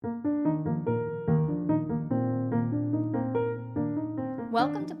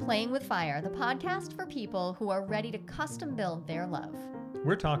Welcome to Playing with Fire, the podcast for people who are ready to custom build their love.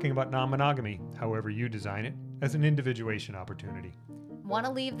 We're talking about non-monogamy, however you design it, as an individuation opportunity. Want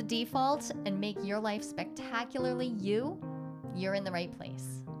to leave the default and make your life spectacularly you? You're in the right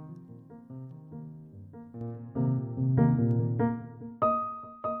place.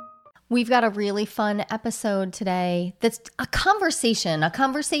 We've got a really fun episode today that's a conversation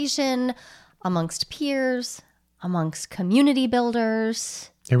amongst peers, amongst community builders.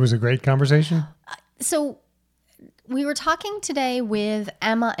 It was a great conversation. So we were talking today with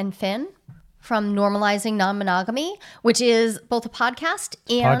Emma and Finn from Normalizing Non-Monogamy, which is both a podcast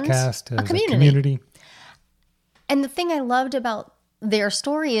and a community. And the thing I loved about their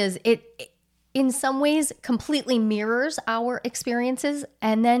story is it in some ways completely mirrors our experiences,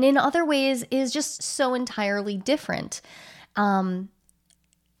 and then in other ways is just so entirely different.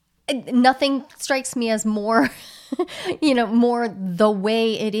 Nothing strikes me as more, more the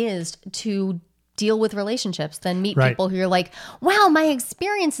way it is to deal with relationships than meet people who are like, wow, my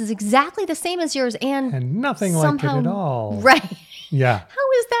experience is exactly the same as yours and nothing somehow, like it at all. Right. Yeah.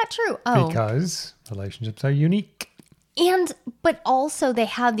 How is that true? Oh. Because relationships are unique. But also they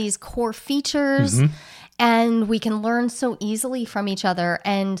have these core features and we can learn so easily from each other.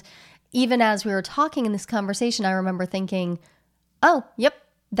 And even as we were talking in this conversation, I remember thinking, oh, yep,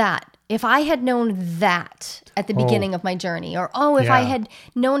 that. If I had known that at the beginning of my journey, or if I had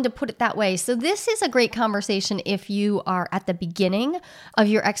known to put it that way. So this is a great conversation if you are at the beginning of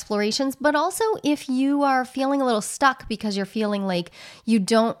your explorations, but also if you are feeling a little stuck because you're feeling like you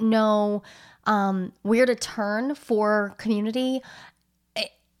don't know where to turn for community.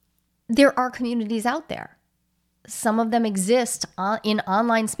 There are communities out there. Some of them exist in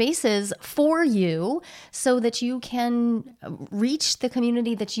online spaces for you so that you can reach the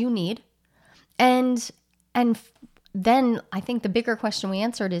community that you need. And then I think the bigger question we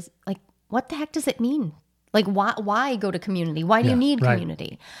answered is like, what the heck does it mean? Like, why go to community? Why do you need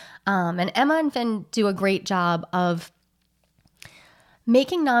community? And Emma and Finn do a great job of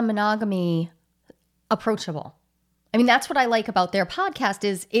making non-monogamy approachable. I mean, that's what I like about their podcast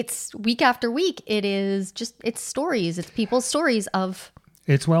is it's week after week. It's stories. It's people's stories of...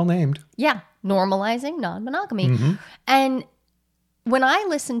 It's well named. Yeah. Normalizing non-monogamy. And when I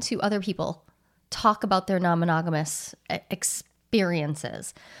listen to other people talk about their non-monogamous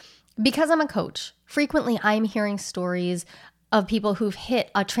experiences, because I'm a coach, frequently I'm hearing stories of people who've hit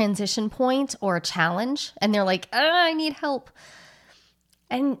a transition point or a challenge and they're like, I need help.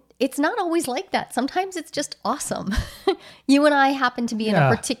 And it's not always like that. Sometimes it's just awesome. You and I happen to be in a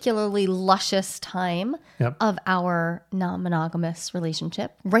particularly luscious time of our non-monogamous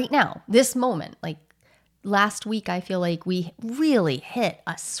relationship right now, this moment. Like last week, I feel like we really hit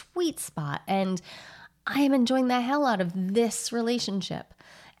a sweet spot and I am enjoying the hell out of this relationship.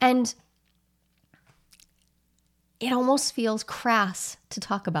 And it almost feels crass to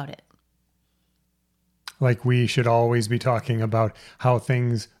talk about it. Like we should always be talking about how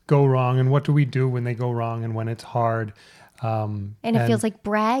things go wrong and what do we do when they go wrong and when it's hard. And it feels like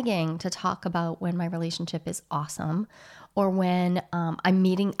bragging to talk about when my relationship is awesome or when I'm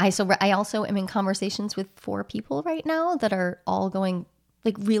meeting. I also am in conversations with 4 people right now that are all going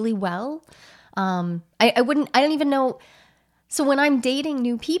like really well. I don't even know. So when I'm dating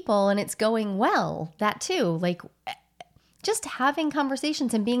new people and it's going well, that too, like just having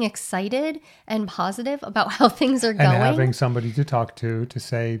conversations and being excited and positive about how things are going. And having somebody to talk to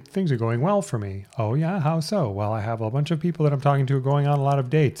say, things are going well for me. Oh yeah, how so? Well, I have a bunch of people that I'm talking to going on a lot of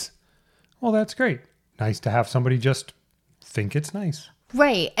dates. Well, that's great. Nice to have somebody just think it's nice.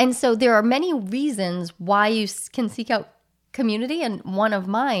 Right. And so there are many reasons why you can seek out community. And one of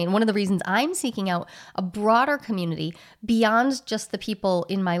the reasons I'm seeking out a broader community beyond just the people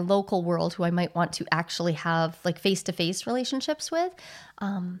in my local world who I might want to actually have like face-to-face relationships with,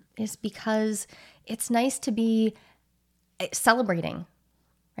 is because it's nice to be celebrating,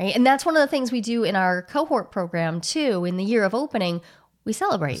 right? And that's one of the things we do in our cohort program too. In the year of opening, we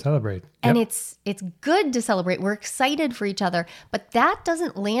celebrate. And it's good to celebrate. We're excited for each other, but that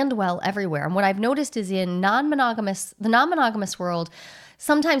doesn't land well everywhere. And what I've noticed is in the non-monogamous world,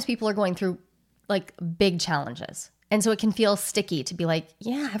 sometimes people are going through like big challenges. And so it can feel sticky to be like,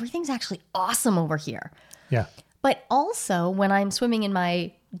 yeah, everything's actually awesome over here. Yeah. But also when I'm swimming in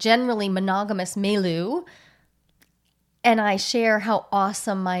my generally monogamous milieu and I share how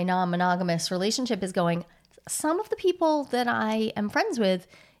awesome my non-monogamous relationship is going, some of the people that I am friends with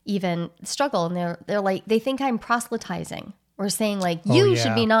even struggle and they're like, they think I'm proselytizing or saying like, you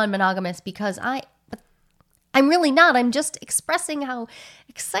should be non-monogamous because I'm really not. I'm just expressing how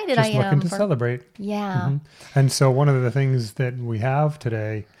excited I Just am. looking to celebrate. Yeah. And so one of the things that we have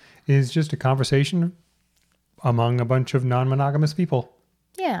today is just a conversation among a bunch of non-monogamous people.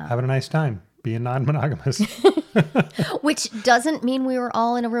 Yeah. Having a nice time being non-monogamous. Which doesn't mean we were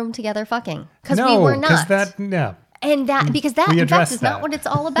all in a room together fucking. Because we No, were not. And because that, in fact, is not what it's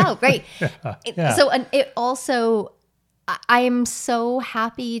all about, right? Yeah. So, and it also, I am so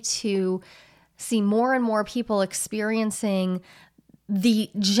happy to see more and more people experiencing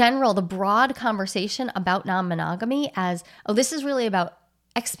the broad conversation about non-monogamy as, oh, this is really about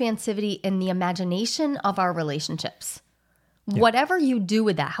expansivity in the imagination of our relationships. Yeah. Whatever you do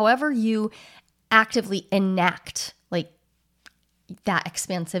with that, however you actively enact like that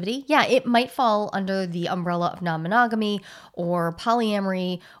expansivity, yeah, it might fall under the umbrella of non-monogamy or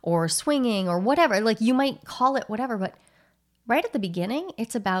polyamory or swinging or whatever. Like you might call it whatever, but right at the beginning,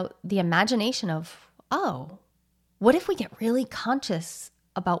 it's about the imagination of, oh, what if we get really conscious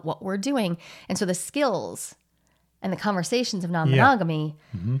about what we're doing? And so the skills and the conversations of non-monogamy,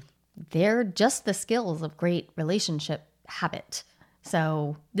 they're just the skills of great relationship habit.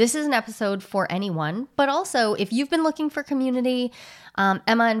 So this is an episode for anyone, but also if you've been looking for community,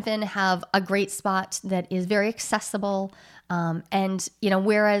 Emma and Finn have a great spot that is very accessible. And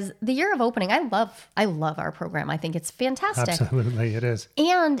whereas the year of opening, I love our program. I think it's fantastic. Absolutely, it is.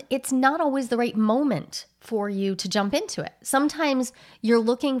 And it's not always the right moment for you to jump into it. Sometimes you're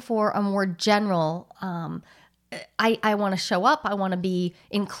looking for a more general, I want to show up. I want to be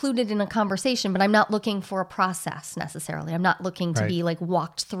included in a conversation, but I'm not looking for a process necessarily. I'm not looking to be like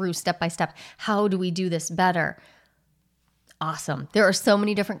walked through step by step. How do we do this better? Awesome. There are so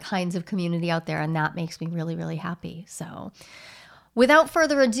many different kinds of community out there, and that makes me really, really happy. So without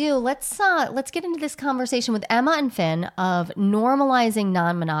further ado, let's get into this conversation with Emma and Finn of Normalizing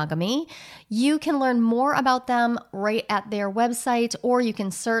Non-Monogamy. You can learn more about them right at their website, or you can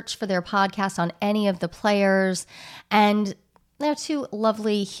search for their podcast on any of the players. And they're two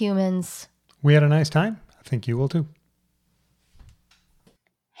lovely humans. We had a nice time. I think you will too.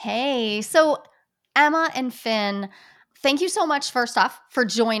 Hey, so Emma and Finn, thank you so much, first off, for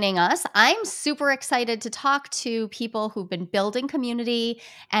joining us. I'm super excited to talk to people who've been building community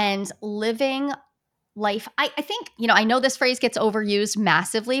and living life. I think, I know this phrase gets overused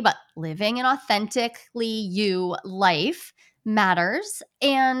massively, but living an authentically you life matters.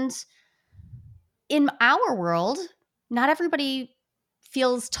 And in our world, not everybody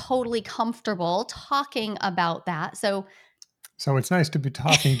feels totally comfortable talking about that. So it's nice to be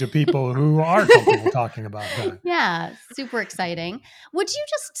talking to people who are comfortable talking about that. Yeah, super exciting. Would you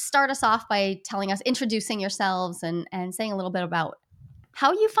just start us off by introducing yourselves and saying a little bit about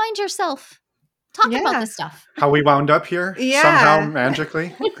how you find yourself talking about this stuff? How we wound up here somehow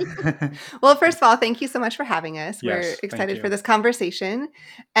magically. Well, first of all, thank you so much for having us. Yes, we're excited for this conversation.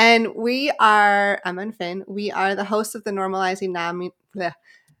 And we are, Emma and Finn, we are the hosts of the Normalizing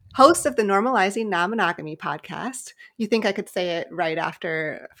Non-Monogamy podcast. You think I could say it right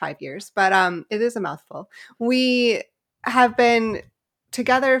after 5 years, but it is a mouthful. We have been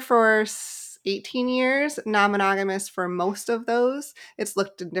together for 18 years, non-monogamous for most of those. It's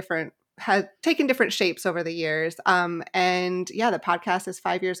looked has taken different shapes over the years. And yeah, the podcast is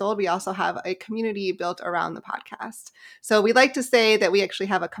 5 years old. We also have a community built around the podcast. So we like to say that we actually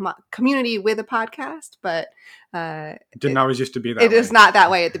have a community with a podcast, but it didn't always used to be that way. It is not that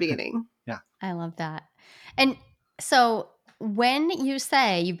way at the beginning. Yeah. I love that. And so when you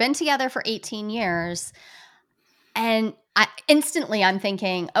say you've been together for 18 years, and I'm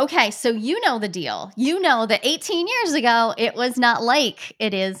thinking, okay, so you know the deal. You know that 18 years ago, it was not like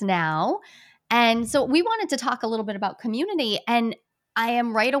it is now. And so we wanted to talk a little bit about community. And I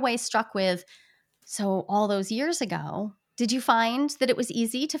am right away struck with, so all those years ago, did you find that it was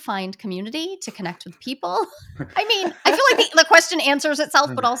easy to find community, to connect with people? I mean, I feel like the question answers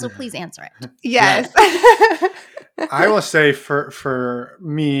itself, but also please answer it. Yes. I will say for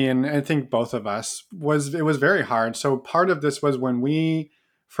me, and I think both of us, it was very hard. So part of this was when we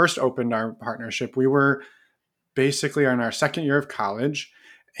first opened our partnership, we were basically in our second year of college,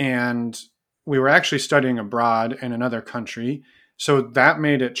 and we were actually studying abroad in another country. So that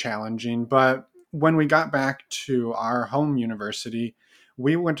made it challenging. But when we got back to our home university,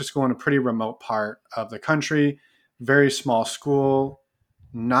 we went to school in a pretty remote part of the country, very small school,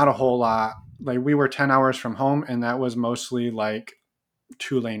 not a whole lot. Like we were 10 hours from home, and that was mostly like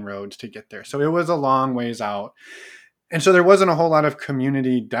 2-lane roads to get there. So it was a long ways out. And so there wasn't a whole lot of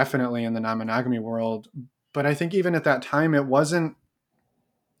community definitely in the non-monogamy world. But I think even at that time, it wasn't,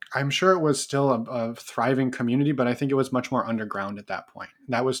 I'm sure it was still a thriving community, but I think it was much more underground at that point.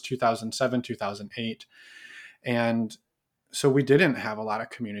 That was 2007, 2008. And so we didn't have a lot of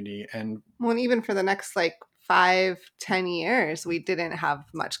community. And Well, and even for the next like 5-10 years, we didn't have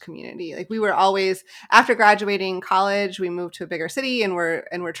much community. Like we were always, after graduating college, we moved to a bigger city, and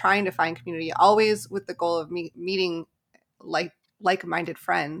we're trying to find community, always with the goal of meeting like-minded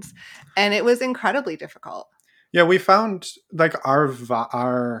friends, and it was incredibly difficult. yeah, we found like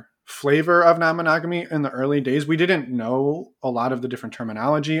our flavor of non-monogamy in the early days. We didn't know a lot of the different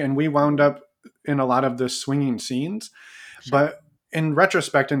terminology, and we wound up in a lot of the swinging scenes. Sure. But in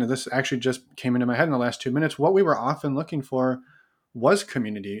retrospect, and this actually just came into my head in the last 2 minutes, what we were often looking for was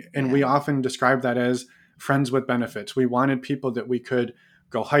community. And we often described that as friends with benefits. We wanted people that we could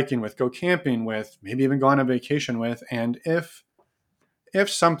go hiking with, go camping with, maybe even go on a vacation with. And if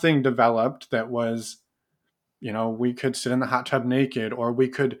something developed that was, we could sit in the hot tub naked, or we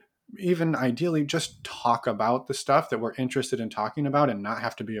could even ideally just talk about the stuff that we're interested in talking about and not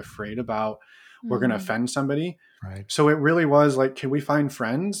have to be afraid about we're going to offend somebody. Right. So it really was like, can we find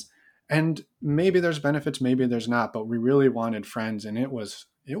friends? And maybe there's benefits, maybe there's not, but we really wanted friends. And it was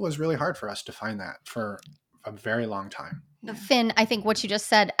really hard for us to find that for a very long time. Finn, I think what you just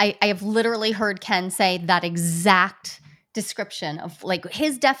said, I have literally heard Ken say that exact description of like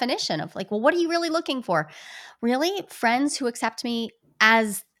his definition of like, well, what are you really looking for? Really? Friends who accept me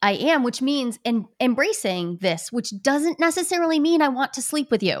as I am, which means embracing this, which doesn't necessarily mean I want to sleep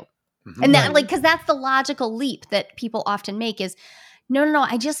with you. Mm-hmm. And that, like, because that's the logical leap that people often make is, no.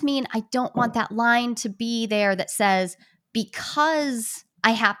 I just mean I don't want that line to be there that says, because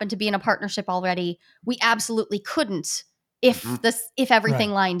I happen to be in a partnership already, we absolutely couldn't if everything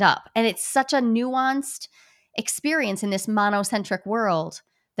Right. lined up. And it's such a nuanced experience in this monocentric world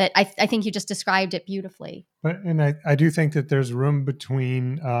that I think you just described it beautifully. And I do think that there's room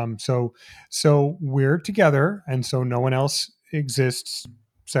between, so we're together, and so no one else exists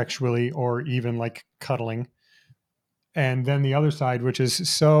sexually or even like cuddling. And then the other side, which is,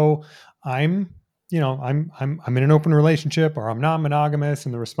 so I'm in an open relationship, or I'm non-monogamous,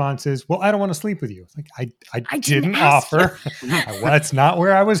 and the response is, well, I don't want to sleep with you. It's like, I didn't ask offer. That's not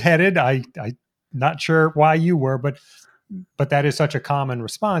where I was headed. I not sure why you were, but that is such a common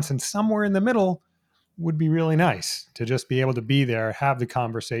response. And somewhere in the middle would be really nice to just be able to be there, have the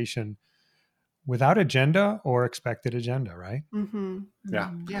conversation without agenda or expected agenda, right? Mm-hmm.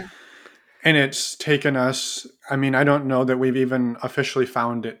 Yeah. Yeah. And it's taken us, I mean, I don't know that we've even officially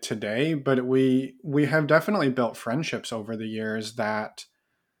found it today, but we have definitely built friendships over the years that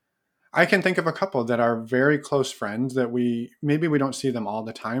I can think of a couple that are very close friends that maybe we don't see them all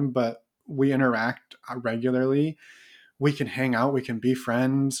the time, but we interact regularly. We can hang out, we can be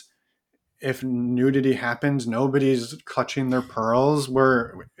friends. If nudity happens, nobody's clutching their pearls.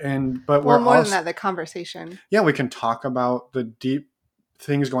 We're More also, than that, the conversation. yeah, we can talk about the deep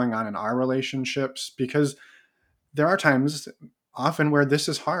things going on in our relationships, because there are times often where this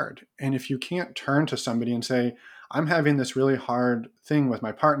is hard. And if you can't turn to somebody and say, I'm having this really hard thing with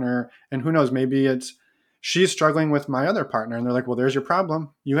my partner, and who knows, maybe it's she's struggling with my other partner, and they're like, well, there's your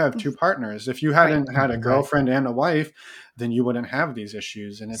problem. You have two partners. If you hadn't had a girlfriend and a wife, then you wouldn't have these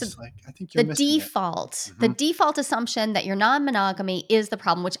issues. And it's like, I think you're missing it. The default assumption that your non-monogamy is the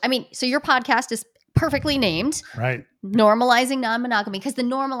problem, which, I mean, so your podcast is perfectly named, Right? Normalizing Non-Monogamy, because the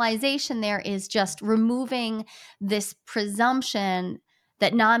normalization there is just removing this presumption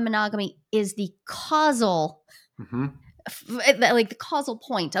that non-monogamy is the causal, like the causal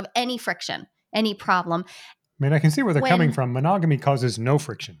point of any friction, any problem. I mean, I can see where they're coming from. Monogamy causes no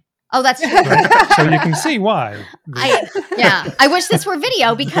friction. Oh, that's true. Right? So you can see why. I wish this were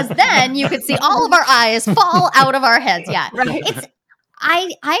video, because then you could see all of our eyes fall out of our heads. Yeah. Right.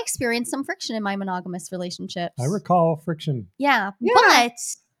 I experienced some friction in my monogamous relationships. I recall friction. Yeah.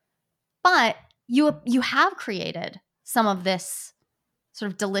 But you have created some of this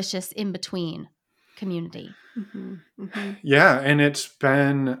sort of delicious in between community. Mm-hmm. Mm-hmm. Yeah, and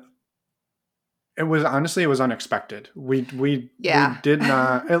it was unexpected. We did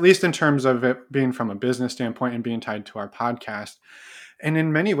not, at least in terms of it being from a business standpoint and being tied to our podcast. And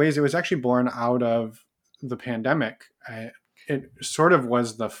in many ways, it was actually born out of the pandemic. It sort of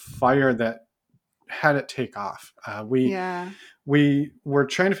was the fire that had it take off. We were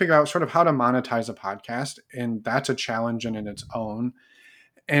trying to figure out sort of how to monetize a podcast, and that's a challenge in its own.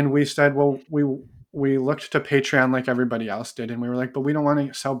 And we said, well, we looked to Patreon like everybody else did, and we were like, but we don't want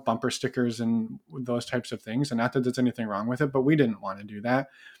to sell bumper stickers and those types of things. And not that there's anything wrong with it, but we didn't want to do that.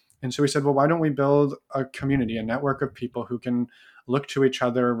 And so we said, well, why don't we build a community, a network of people who can look to each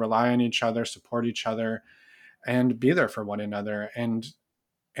other, rely on each other, support each other, and be there for one another. And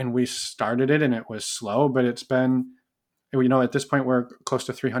we started it, and it was slow, but it's been, at this point we're close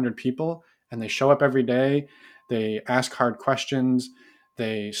to 300 people, and they show up every day. They ask hard questions.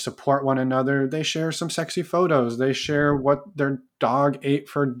 They support one another. They share some sexy photos. They share what their dog ate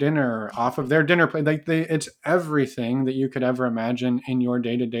for dinner off of their dinner plate. It's everything that you could ever imagine in your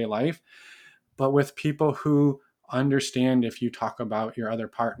day-to-day life, but with people who understand if you talk about your other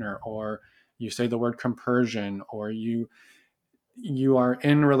partner, or you say the word compersion, or you are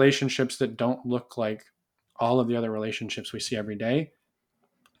in relationships that don't look like all of the other relationships we see every day.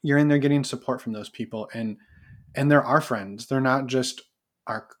 You're in there getting support from those people, and they're our friends. They're not just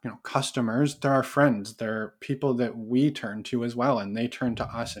our customers. They're our friends. They're people that we turn to as well, and they turn to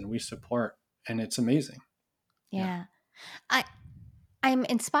us, and we support, and it's amazing. Yeah. I'm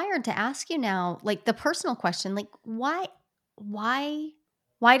inspired to ask you now, like the personal question, like why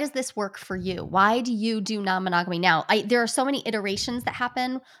does this work for you? Why do you do non-monogamy now? There are so many iterations that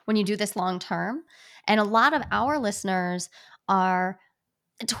happen when you do this long term, and a lot of our listeners are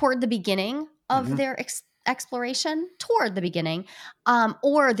toward the beginning of their exploration, toward the beginning,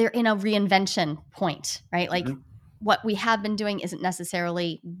 or they're in a reinvention point, right? Like what we have been doing isn't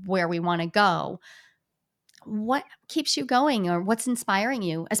necessarily where we want to go. What keeps you going, or what's inspiring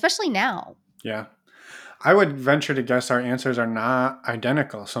you, especially now? Yeah. I would venture to guess our answers are not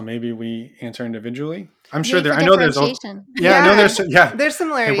identical. So maybe we answer individually. I'm sure Yay there, for I know there's, differentiation. yeah, I know there's, yeah. There's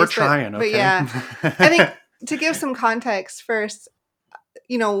similarities. Hey, we're trying, but okay. yeah, I think to give some context first,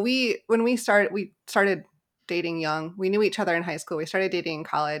 when we started dating young. We knew each other in high school. We started dating in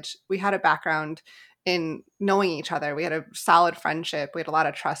college. We had a background in knowing each other. We had a solid friendship. We had a lot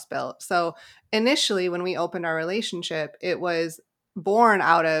of trust built. So initially, when we opened our relationship, it was born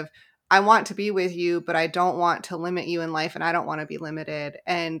out of, I want to be with you, but I don't want to limit you in life, and I don't want to be limited.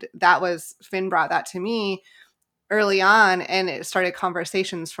 And Finn brought that to me early on, and it started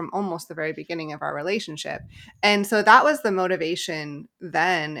conversations from almost the very beginning of our relationship. And so that was the motivation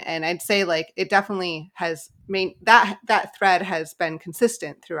then. And I'd say like it definitely has made that thread has been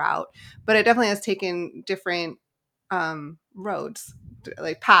consistent throughout, but it definitely has taken different roads,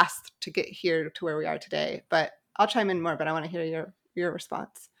 like paths to get here to where we are today. But I'll chime in more, but I want to hear your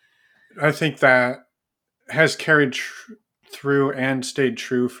response. I think that has carried through and stayed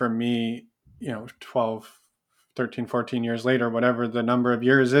true for me, 12, 13, 14 years later, whatever the number of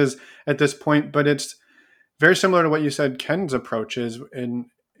years is at this point. But it's very similar to what you said Ken's approach is, and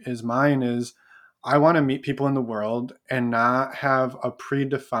mine is, I want to meet people in the world and not have a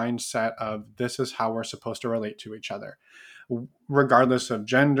predefined set of this is how we're supposed to relate to each other, regardless of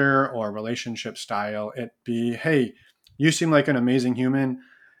gender or relationship style. It be, hey, you seem like an amazing human.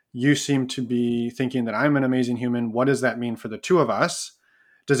 You seem to be thinking that I'm an amazing human. What does that mean for the two of us?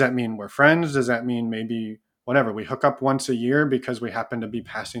 Does that mean we're friends? Does that mean maybe whatever, we hook up once a year because we happen to be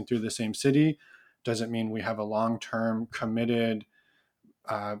passing through the same city? Does it mean we have a long-term committed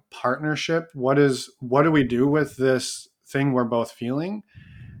partnership? What do we do with this thing we're both feeling?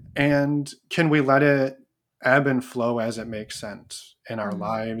 And can we let it ebb and flow as it makes sense in our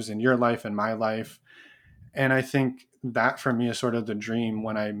lives, in your life and my life? And I think that for me is sort of the dream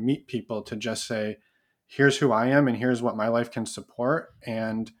when I meet people, to just say, here's who I am and here's what my life can support.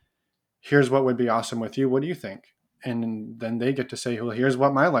 And here's what would be awesome with you. What do you think? And then they get to say, well, here's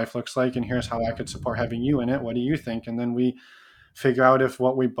what my life looks like, and here's how I could support having you in it. What do you think? And then we figure out if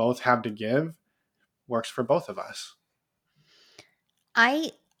what we both have to give works for both of us.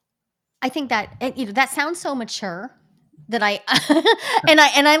 I think that that sounds so mature that I and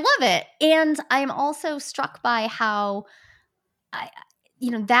I love it. And I'm also struck by how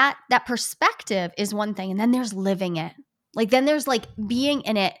that perspective is one thing, and then there's living it. Like then there's like being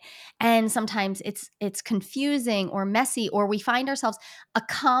in it, and sometimes it's confusing or messy, or we find ourselves. A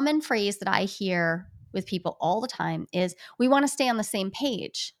common phrase that I hear with people all the time is, we want to stay on the same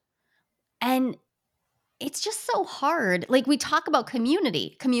page. And it's just so hard. Like we talk about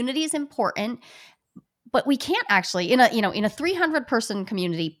community. Community is important, but we can't actually, in a 300 person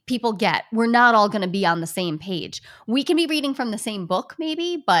community, we're not all going to be on the same page. We can be reading from the same book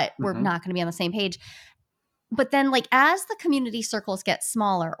maybe, but we're not going to be on the same page. But then like as the community circles get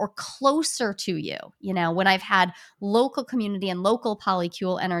smaller or closer to you, when I've had local community and local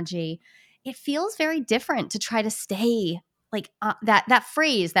polycule energy, it feels very different to try to stay like that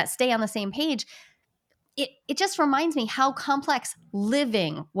phrase, that stay on the same page. It just reminds me how complex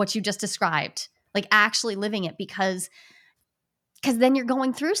living what you just described, like actually living it, because then you're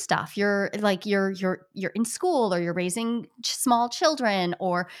going through stuff. You're in school, or you're raising small children,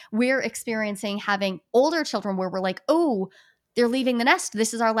 or we're experiencing having older children where we're like, oh, they're leaving the nest.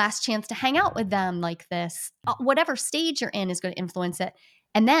 This is our last chance to hang out with them like this. Whatever stage you're in is going to influence it.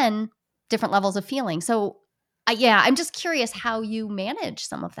 And then different levels of feeling. So I'm just curious how you manage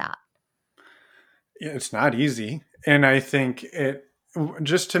some of that. it's not easy. And I think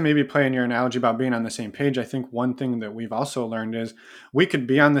just to maybe play in your analogy about being on the same page, I think one thing that we've also learned is we could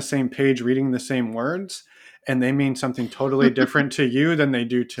be on the same page reading the same words, and they mean something totally different to you than they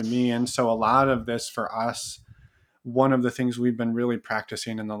do to me. And so a lot of this for us, one of the things we've been really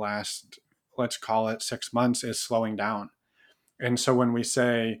practicing in the last, let's call it 6 months, is slowing down. And so when we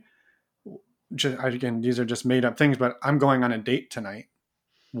say, again, these are just made up things, but I'm going on a date tonight.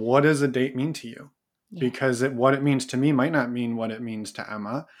 What does a date mean to you? Yeah. Because what it means to me might not mean what it means to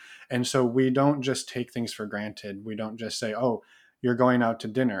Emma. And so we don't just take things for granted. We don't just say, oh, you're going out to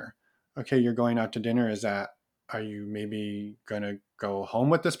dinner. Okay, you're going out to dinner. Are you maybe going to go home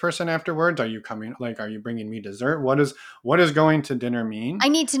with this person afterwards? Are you coming, like, are you bringing me dessert? What is going to dinner mean? I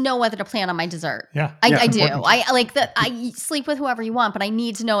need to know whether to plan on my dessert. Yeah. I do. important. I like that. I sleep with whoever you want, but I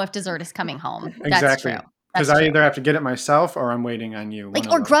need to know if dessert is coming home. That's Exactly. true. Because That's I true. either have to get it myself or I'm waiting on you. Like,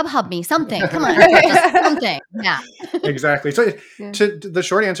 one or of those. Grubhub me something. Come on, just something. Yeah. Exactly. So Yeah. the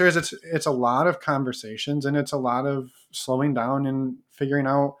short answer is it's a lot of conversations, and it's a lot of slowing down and figuring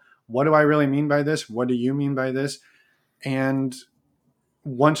out, what do I really mean by this? What do you mean by this? And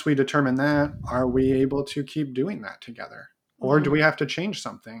once we determine that, are we able to keep doing that together? Or do we have to change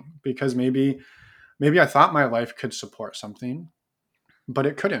something? Because maybe I thought my life could support something, but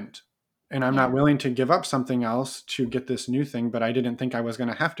it couldn't. And I'm not willing to give up something else to get this new thing, but I didn't think I was going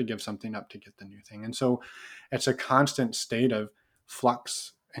to have to give something up to get the new thing. And so it's a constant state of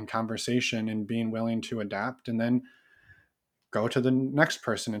flux and conversation and being willing to adapt, and then go to the next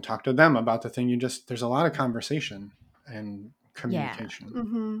person and talk to them about the thing there's a lot of conversation and communication.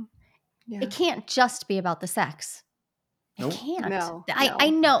 Mm-hmm. Yeah. It can't just be about the sex. It Nope. can't. No, I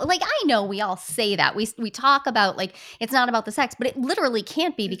know, like, I know we all say that. We talk about, like, it's not about the sex, but it literally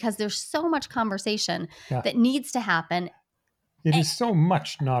can't be, because there's so much conversation that needs to happen. It is so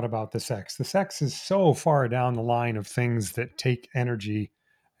much not about the sex. The sex is so far down the line of things that take energy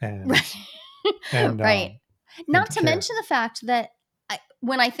and Right. and Right. Not to care. mention the fact that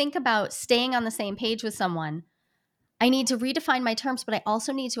when I think about staying on the same page with someone, I need to redefine my terms, but I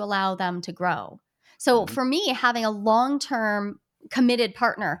also need to allow them to grow. So for me, having a long-term committed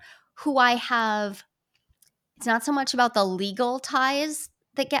partner who I have, it's not so much about the legal ties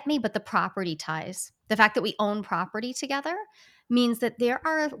that get me, but the property ties. The fact that we own property together means that there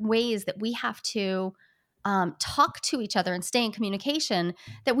are ways that we have to talk to each other and stay in communication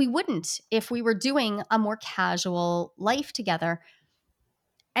that we wouldn't if we were doing a more casual life together.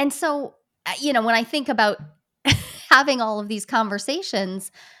 And so, when I think about having all of these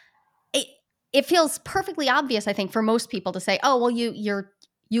conversations, it feels perfectly obvious, I think, for most people to say, "Oh, well,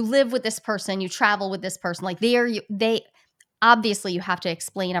 you live with this person, you travel with this person." Like, they obviously, you have to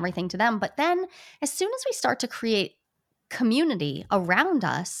explain everything to them. But then, as soon as we start to create community around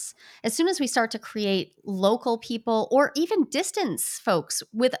us, as soon as we start to create local people or even distance folks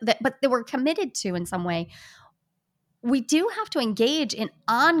but that we're committed to in some way, we do have to engage in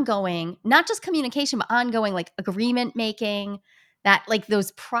ongoing, not just communication, but ongoing, like, agreement making, that, like,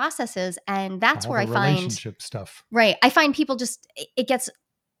 those processes. And that's all where the I find relationship stuff. Right. I find people just, it gets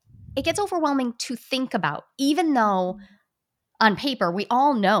overwhelming to think about, even though on paper we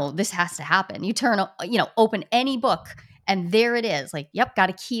all know this has to happen. You open any book and there it is. Like, yep, got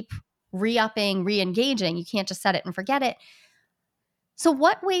to keep re-upping, re-engaging. You can't just set it and forget it. So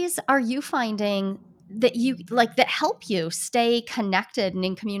what ways are you finding that that help you stay connected and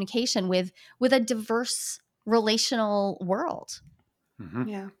in communication with a diverse relational world? Mm-hmm.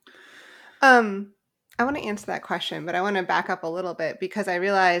 Yeah. I want to answer that question, but I want to back up a little bit, because I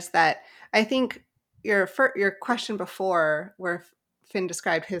realized that I think your question before, where Finn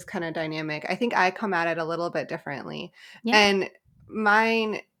described his kind of dynamic, I think I come at it a little bit differently. Yeah. And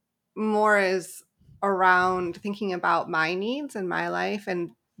mine more is around thinking about my needs in my life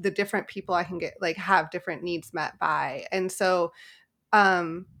and the different people I can get, like, have different needs met by. And so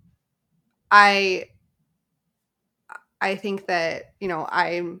I think that,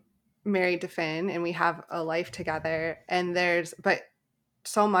 I'm married to Finn and we have a life together, and but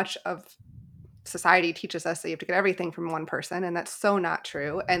so much of society teaches us that you have to get everything from one person, and that's so not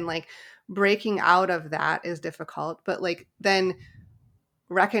true. And, like, breaking out of that is difficult, but, like, then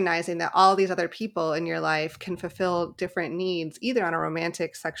recognizing that all these other people in your life can fulfill different needs, either on a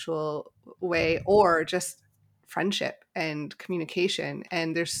romantic, sexual way, or just friendship and communication.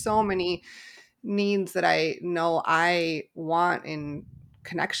 And there's so many needs that I know I want in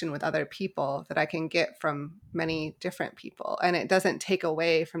connection with other people that I can get from many different people. And it doesn't take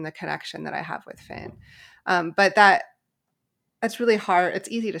away from the connection that I have with Finn. But that's really hard. It's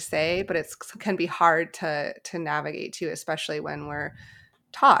easy to say, but it can be hard to navigate too, especially when we're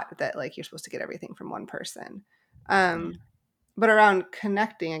taught that like you're supposed to get everything from one person. But around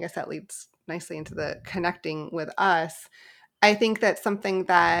connecting, I guess that leads nicely into the connecting with us. I think that's something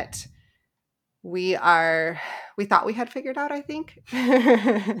that we thought we had figured out, I think.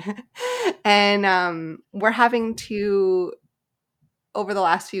 And we're having to, over the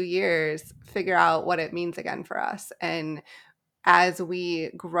last few years, figure out what it means again for us. And as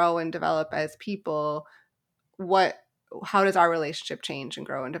we grow and develop as people, how does our relationship change and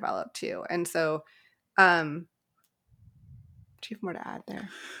grow and develop too? And so, do you have more to add there?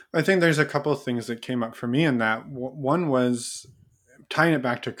 I think there's a couple of things that came up for me in that. One was tying it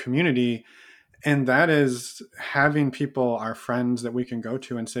back to community, and that is having people, our friends, that we can go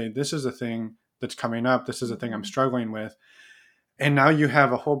to and say, this is a thing that's coming up. This is a thing I'm struggling with. And now you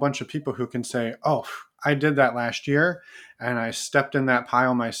have a whole bunch of people who can say, oh, I did that last year and I stepped in that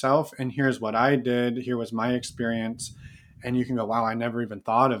pile myself. And here's what I did. Here was my experience. And you can go, wow, I never even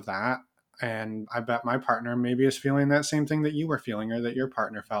thought of that. And I bet my partner maybe is feeling that same thing that you were feeling or that your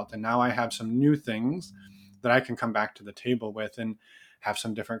partner felt. And now I have some new things that I can come back to the table with and have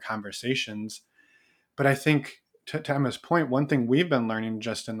some different conversations. But I think to Emma's point, one thing we've been learning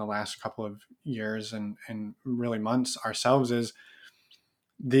just in the last couple of years and really months ourselves is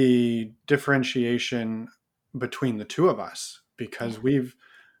the differentiation between the two of us, because we've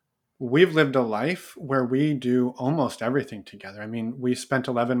lived a life where we do almost everything together. I mean, we spent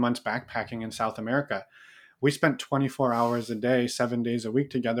 11 months backpacking in South America. We spent 24 hours a day, 7 days a week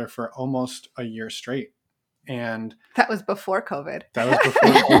together for almost a year straight. And that was before COVID.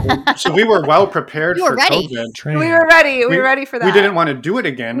 So we were well prepared for ready. COVID. We were ready. We were ready for that. We didn't want to do it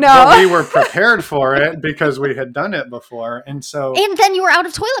again, no. But we were prepared for it because we had done it before. And then you were out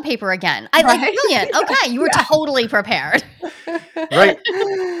of toilet paper again. Brilliant. Okay. You were totally prepared. Right.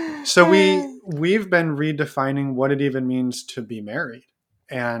 So we've been redefining what it even means to be married.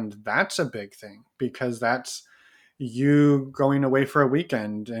 And that's a big thing, because that's you going away for a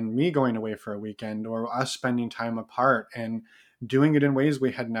weekend and me going away for a weekend, or us spending time apart and doing it in ways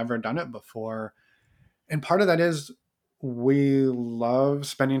we had never done it before. And part of that is we love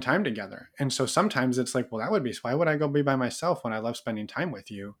spending time together. And so sometimes it's like, well, why would I go be by myself when I love spending time with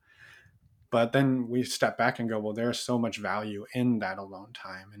you? But then we step back and go, well, there's so much value in that alone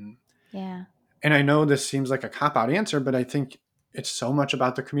time. And I know this seems like a cop-out answer, but I think it's so much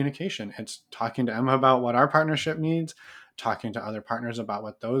about the communication. It's talking to Emma about what our partnership needs, talking to other partners about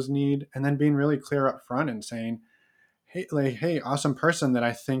what those need, and then being really clear up front and saying, hey, awesome person that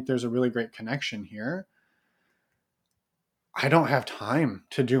I think there's a really great connection here. I don't have time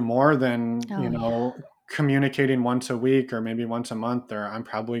to do more than, communicating once a week or maybe once a month, or I'm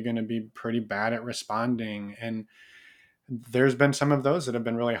probably going to be pretty bad at responding. And there's been some of those that have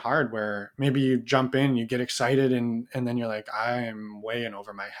been really hard, where maybe you jump in, you get excited, and then you're like, I am way in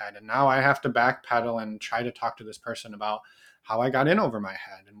over my head. And now I have to backpedal and try to talk to this person about how I got in over my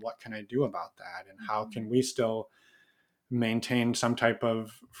head and what can I do about that? And how can we still maintain some type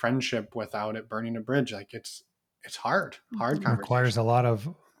of friendship without it burning a bridge? Like it's hard conversation. It requires a lot of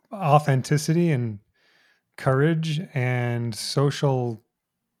authenticity and courage, and social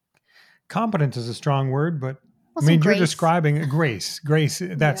competence is a strong word, but you're describing grace.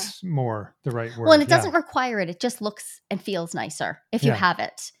 That's more the right word. Well, and it doesn't require it. It just looks and feels nicer if you have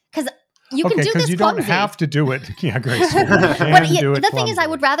it. Because you can do this you clumsy. Don't have to do it. Yeah, grace. But the thing is, I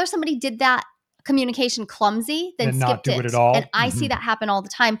would rather somebody did that communication clumsy than skipped it at all. And I see that happen all the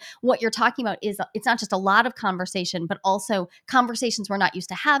time. What you're talking about is it's not just a lot of conversation, but also conversations we're not used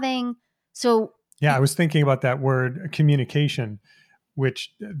to having. So I was thinking about that word communication,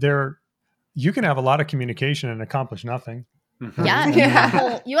 which you can have a lot of communication and accomplish nothing.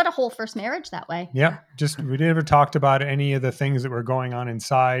 Mm-hmm. You had a whole first marriage that way. Yeah. We never talked about any of the things that were going on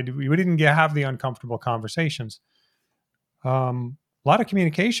inside. We didn't have the uncomfortable conversations. A lot of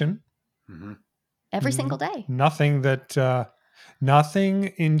communication. Mm-hmm. Every single day. Nothing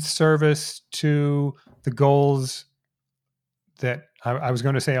in service to the goals that I was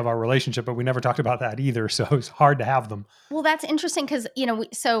going to say of our relationship, but we never talked about that either. So it's hard to have them. Well, that's interesting because,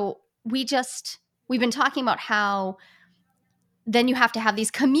 we've been talking about how then you have to have these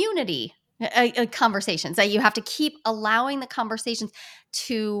community conversations, that you have to keep allowing the conversations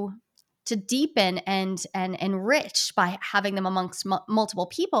to deepen and enrich by having them amongst multiple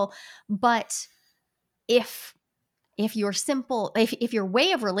people. But if your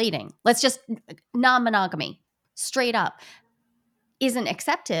way of relating, let's just non-monogamy straight up, isn't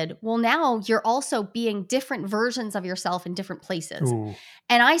accepted, well, now you're also being different versions of yourself in different places. Ooh.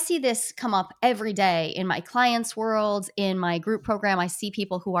 And I see this come up every day in my clients' worlds, in my group program. I see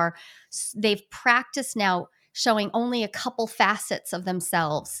people they've practiced now showing only a couple facets of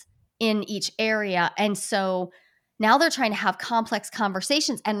themselves in each area. And so now they're trying to have complex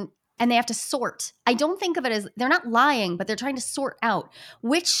conversations and they have to sort. I don't think of it as they're not lying, but they're trying to sort out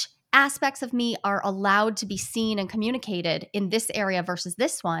which aspects of me are allowed to be seen and communicated in this area versus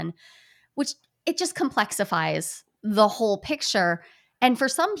this one, which it just complexifies the whole picture. And for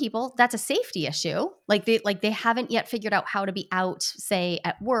some people, that's a safety issue. Like they haven't yet figured out how to be out, say,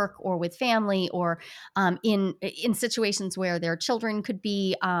 at work or with family or in situations where their children could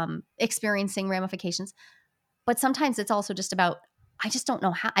be experiencing ramifications. But sometimes it's also just about, I just don't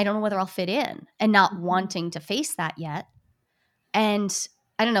know how. I don't know whether I'll fit in, and not wanting to face that yet. And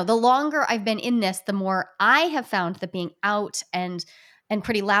I don't know. The longer I've been in this, the more I have found that being out and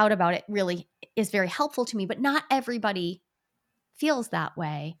pretty loud about it really is very helpful to me. But not everybody feels that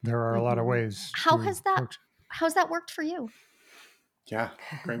way. There are a lot of ways. How's that worked for you? Yeah,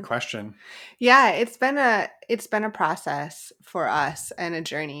 great question. Yeah, it's been a process for us and a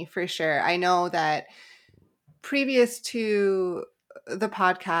journey for sure. I know that previous to the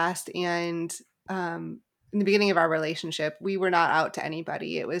podcast and in the beginning of our relationship, we were not out to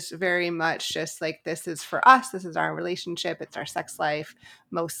anybody. It was very much just like, this is for us. This is our relationship. It's our sex life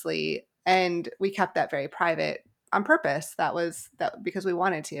mostly. And we kept that very private on purpose. That because we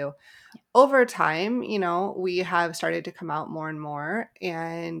wanted to. Over time, we have started to come out more and more,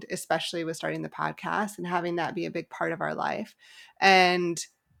 and especially with starting the podcast and having that be a big part of our life. And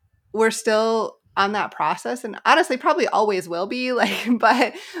we're still on that process, and honestly probably always will be,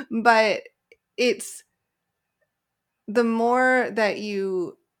 but it's the more that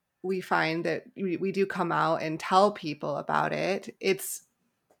we find that we do come out and tell people about it, it's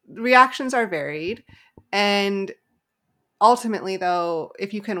reactions are varied. And ultimately, though,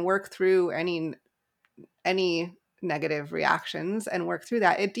 if you can work through any negative reactions and work through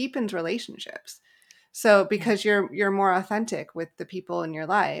that, it deepens relationships. So because you're more authentic with the people in your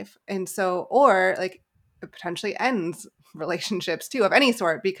life. And so, or like, it potentially ends relationships too of any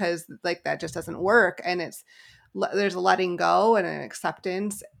sort, because like that just doesn't work. And there's a letting go and an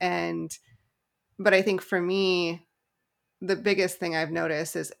acceptance. But I think for me, the biggest thing I've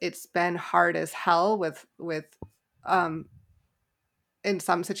noticed is it's been hard as hell with in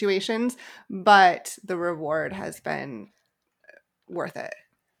some situations, but the reward has been worth it.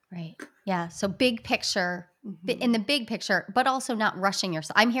 Right. Yeah. So big picture, Mm-hmm. in the big picture, but also not rushing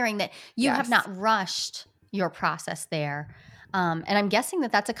yourself. I'm hearing that you have not rushed your process there. And I'm guessing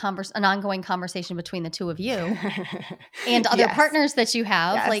that that's an ongoing conversation between the two of you and other partners that you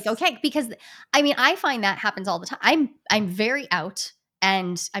have. Yes. Like, okay, because I mean, I find that happens all the time. I'm very out.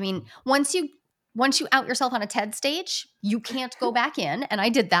 And I mean, once you out yourself on a TED stage, you can't go back in. And I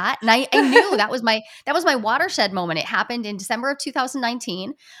did that. And I knew that was my watershed moment. It happened in December of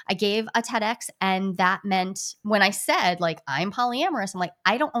 2019. I gave a TEDx, and that meant when I said, like, I'm polyamorous, I'm like,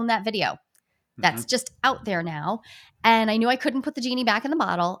 I don't own that video. That's just out there now. And I knew I couldn't put the genie back in the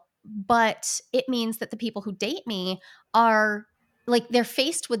bottle, but it means that the people who date me are like, they're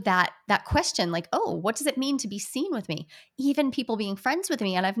faced with that question, like, oh, what does it mean to be seen with me? Even people being friends with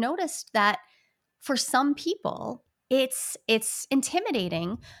me. And I've noticed that for some people, it's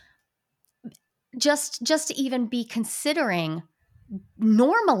intimidating just to even be considering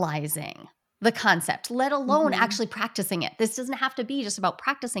normalizing the concept, let alone actually practicing it. This doesn't have to be just about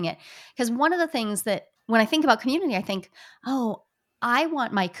practicing it. Because one of the things that when I think about community, I think, oh, I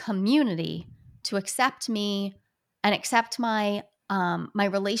want my community to accept me and accept my my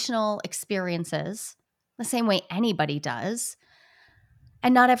relational experiences the same way anybody does.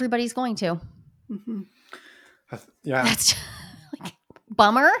 And not everybody's going to. Mm-hmm. Yeah. That's like,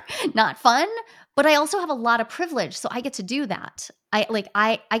 bummer, not fun, but I also have a lot of privilege, so I get to do that. I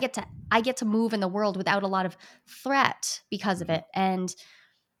get to move in the world without a lot of threat because of it. And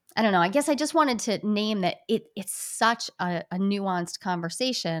I don't know, I guess I just wanted to name that it's such a nuanced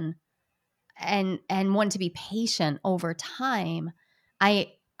conversation, and one to be patient over time.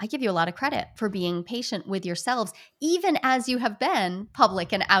 I give you a lot of credit for being patient with yourselves, even as you have been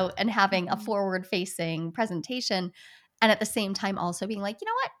public and out and having a forward-facing presentation, and at the same time also being like, you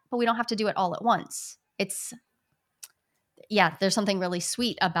know what? But we don't have to do it all at once. There's something really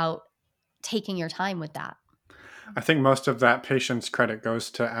sweet about taking your time with that. I think most of that patience credit goes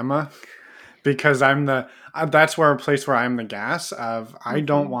to Emma, because that's where a place where I'm the gas of, I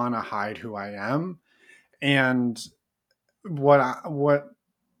don't want to hide who I am. And what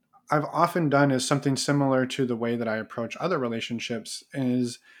I've often done is something similar to the way that I approach other relationships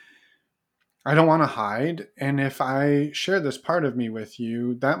is, I don't want to hide. And if I share this part of me with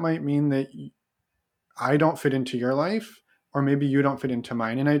you, that might mean that I don't fit into your life. or maybe you don't fit into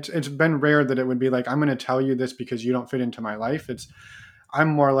mine. And it's been rare that it would be like, I'm going to tell you this because you don't fit into my life. I'm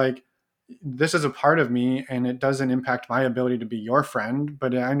more like, this is a part of me and it doesn't impact my ability to be your friend,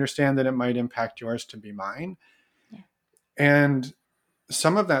 but I understand that it might impact yours to be mine. Yeah. And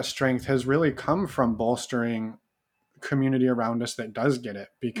some of that strength has really come from bolstering community around us that does get it.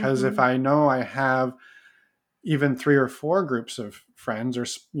 Because if I know I have even 3 or 4 groups of friends or,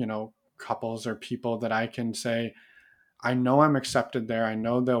 couples or people that I can say, I know I'm accepted there. I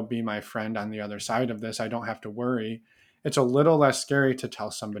know they'll be my friend on the other side of this. I don't have to worry. It's a little less scary to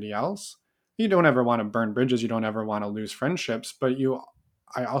tell somebody else. You don't ever want to burn bridges. You don't ever want to lose friendships, but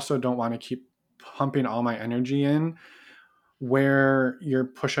I also don't want to keep pumping all my energy in where you're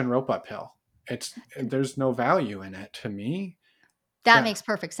pushing rope uphill. There's no value in it to me. That makes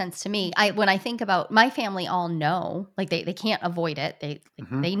perfect sense to me. When I think about my family, all know, like they can't avoid it.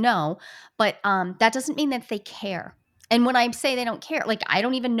 They know, but that doesn't mean that they care. And when I say they don't care, like I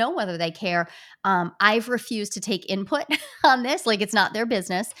don't even know whether they care. I've refused to take input on this. Like it's not their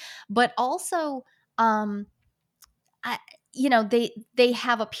business. But also, they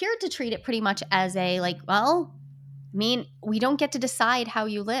have appeared to treat it pretty much as we don't get to decide how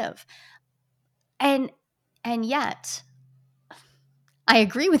you live, and yet. I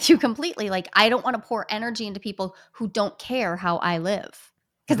agree with you completely. Like, I don't want to pour energy into people who don't care how I live.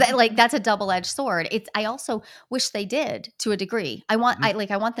 Because that's a double-edged sword. I also wish they did to a degree. I want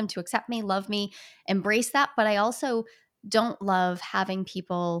them to accept me, love me, embrace that. But I also don't love having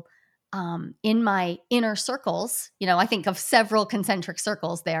people in my inner circles. I think of several concentric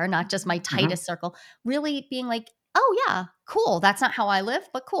circles there, not just my tightest circle, really being like, oh yeah, cool. That's not how I live,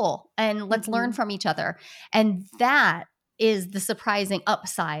 but cool. And let's learn from each other. And that is the surprising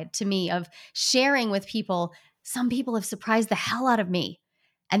upside to me of sharing with people. Some people have surprised the hell out of me.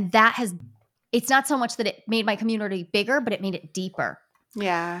 And it's not so much that it made my community bigger, but it made it deeper.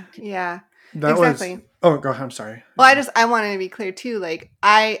 Yeah. Yeah. Exactly. Go ahead. I'm sorry. Well, I wanted to be clear too. Like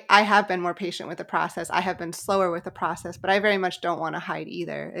I have been more patient with the process. I have been slower with the process, but I very much don't want to hide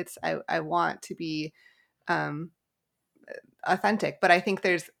either. I want to be authentic, but I think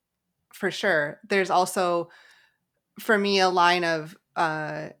there's also for me a line of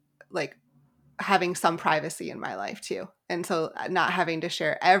like having some privacy in my life too, and so not having to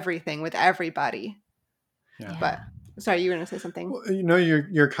share everything with everybody. Yeah. But sorry, you were going to say something. Well,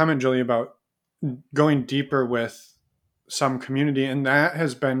 your comment, Julie, about going deeper with some community, and that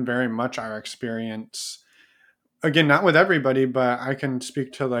has been very much our experience. Again, not with everybody, but I can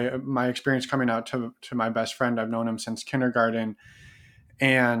speak to my experience coming out to my best friend. I've known him since kindergarten,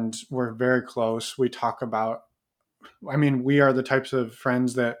 and we're very close. We talk about, we are the types of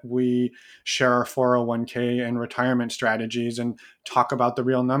friends that we share our 401k and retirement strategies and talk about the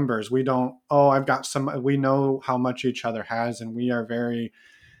real numbers. We don't, we know how much each other has, and we are very,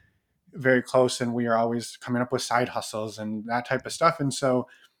 very close, and we are always coming up with side hustles and that type of stuff. And so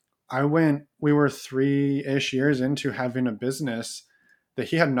we were 3-ish years into having a business that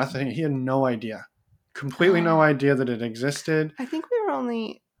he had no idea, completely no idea that it existed. I think we were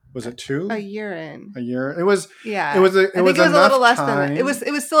only, was it 2? A year in. A year. It was, yeah. It was a little less than that.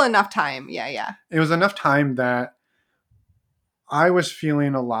 It was still enough time. Yeah. It was enough time that I was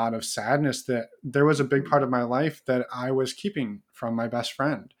feeling a lot of sadness that there was a big part of my life that I was keeping from my best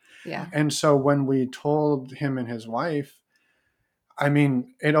friend. Yeah. And so when we told him and his wife,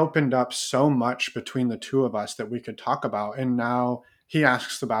 it opened up so much between the two of us that we could talk about. And now he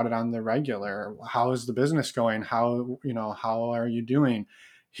asks about it on the regular. How is the business going? How are you doing?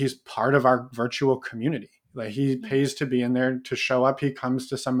 He's part of our virtual community. Like he pays to be in there, to show up. He comes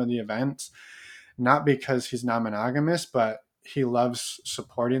to some of the events, not because he's non-monogamous, but he loves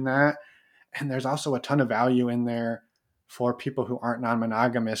supporting that. And there's also a ton of value in there for people who aren't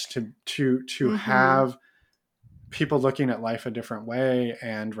non-monogamous to have people looking at life a different way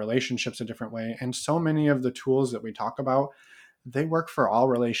and relationships a different way. And so many of the tools that we talk about, they work for all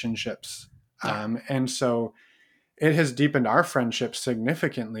relationships. Yeah. And so it has deepened our friendship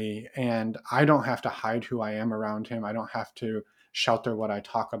significantly. And I don't have to hide who I am around him. I don't have to shelter what I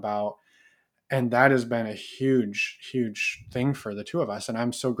talk about. And that has been a huge, huge thing for the two of us. And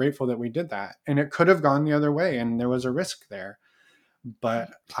I'm so grateful that we did that. And it could have gone the other way, and there was a risk there. But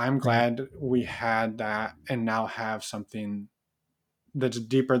I'm glad we had that and now have something that's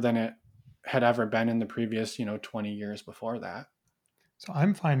deeper than it had ever been in the previous, 20 years before that. So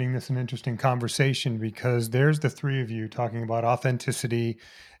I'm finding this an interesting conversation because there's the three of you talking about authenticity,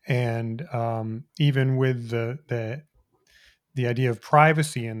 and even with the the idea of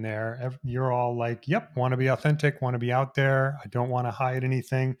privacy in there. You're all like, yep, want to be authentic, want to be out there. I don't want to hide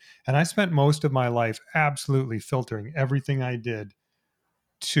anything. And I spent most of my life absolutely filtering everything I did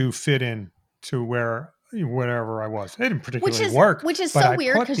to fit in to wherever I was. It didn't particularly work. Which is but so I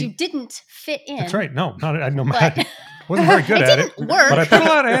weird put because you didn't fit in. That's right. No, not I know But I wasn't very good it at it, didn't work. but I put a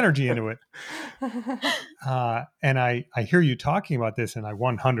lot of energy into it. And I hear you talking about this, and I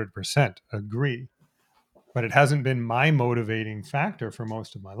 100% agree. But it hasn't been my motivating factor for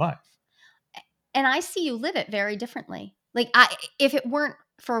most of my life. And I see you live it very differently. Like if it weren't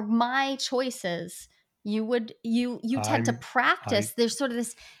for my choices, you tend to practice. There's sort of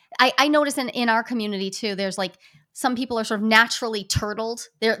this, I notice in our community too, there's like some people are sort of naturally turtled.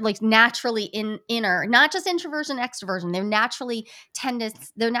 They're like naturally inner, not just introversion, extroversion. Their natural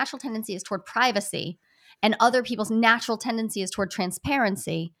tendency is toward privacy, and other people's natural tendency is toward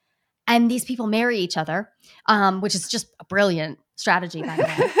transparency. And these people marry each other, which is just a brilliant strategy, by the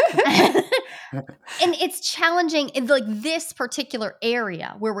way. And it's challenging in like this particular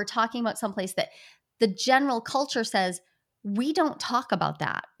area where we're talking about someplace that the general culture says, we don't talk about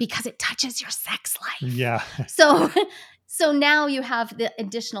that because it touches your sex life. Yeah. So now you have the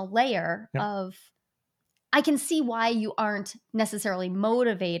additional layer of, I can see why you aren't necessarily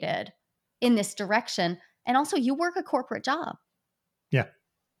motivated in this direction. And also you work a corporate job. Yeah.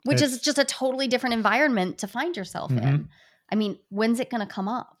 Which is just a totally different environment to find yourself in. I mean, when's it going to come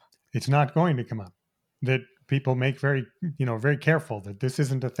up? It's not going to come up. That people make very careful that this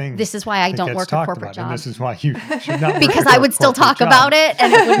isn't a thing. This is why I don't work a corporate job. And this is why you should not work because I would still talk about it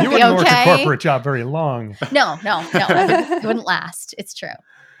and it wouldn't you be wouldn't okay. work a corporate job very long. No, it wouldn't last. It's true.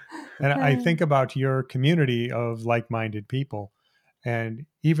 And I think about your community of like-minded people. And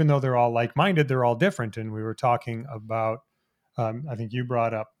even though they're all like-minded, they're all different. And we were talking about, I think you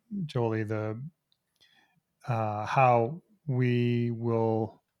brought up, Jolie, how we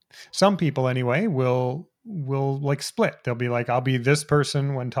will, some people anyway, will like split. They'll be like, I'll be this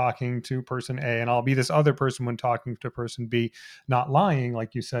person when talking to person A, and I'll be this other person when talking to person B, not lying,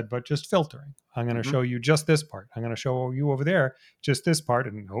 like you said, but just filtering. I'm going to show you just this part. I'm going to show you over there just this part,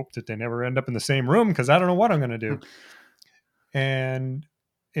 and hope that they never end up in the same room because I don't know what I'm going to do. And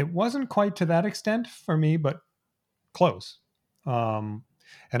it wasn't quite to that extent for me, but close. And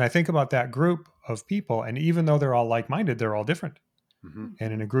I think about that group of people, and even though they're all like-minded, they're all different. And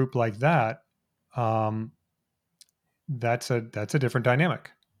in a group like that, that's a different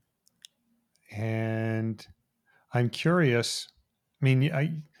dynamic. And I'm curious. I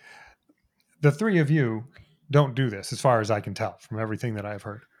mean, the three of you don't do this, as far as I can tell from everything that I've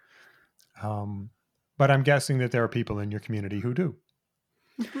heard. But I'm guessing that there are people in your community who do.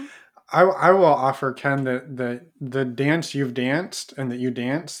 I will offer, Ken, that the dance you've danced and that you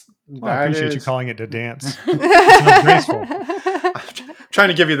dance. Well, I appreciate you calling it a dance. It's not graceful. I'm trying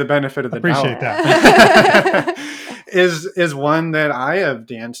to give you the benefit of the doubt. Appreciate that. is one that I have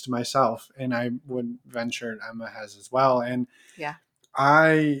danced myself, and I would venture Emma has as well. And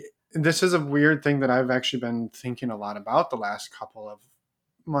this is a weird thing that I've actually been thinking a lot about the last couple of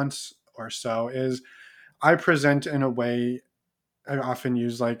months or so. Is I present in a way. I often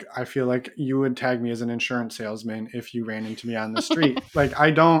use, like, I feel like you would tag me as an insurance salesman if you ran into me on the street. Like, I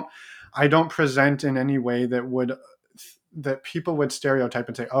don't present in any way that people would stereotype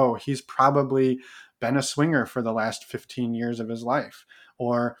and say, oh, he's probably been a swinger for the last 15 years of his life,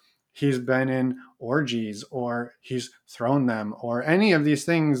 or he's been in orgies, or he's thrown them, or any of these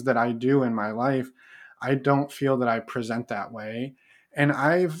things that I do in my life. I don't feel that I present that way. And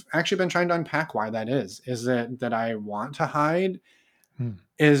I've actually been trying to unpack why that is. Is it that I want to hide?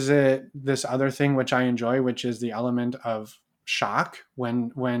 Is it this other thing which I enjoy, which is the element of shock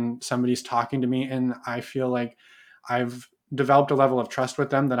when somebody's talking to me and I feel like I've developed a level of trust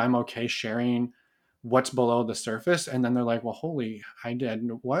with them that I'm okay sharing what's below the surface. And then they're like, well, holy, I did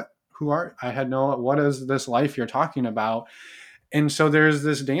what? What is this life you're talking about? And so there's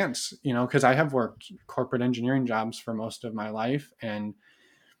this dance, because I have worked corporate engineering jobs for most of my life and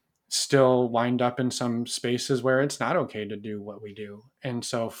still wind up in some spaces where it's not okay to do what we do. And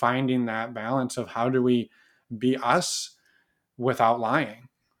so finding that balance of how do we be us without lying.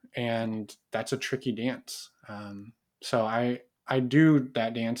 And that's a tricky dance. So I do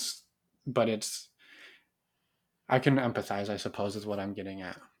that dance, but I can empathize, I suppose, is what I'm getting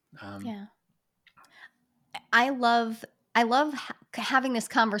at. Yeah. I love having this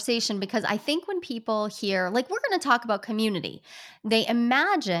conversation because I think when people hear, like, we're going to talk about community, they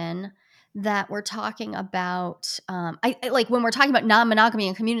imagine that we're talking about, I like when we're talking about non-monogamy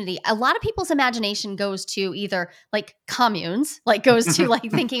and community, a lot of people's imagination goes to either like communes, like goes to like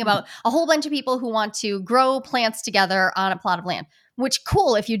thinking about a whole bunch of people who want to grow plants together on a plot of land, which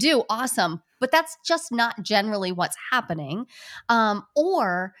cool. If you do, awesome. But that's just not generally what's happening.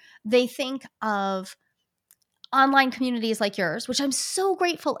 Or they think of online communities like yours, which I'm so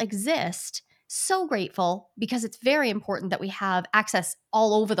grateful exist. So grateful, because it's very important that we have access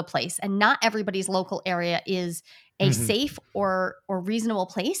all over the place, and not everybody's local area is a safe or reasonable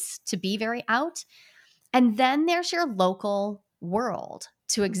place to be very out. And then there's your local world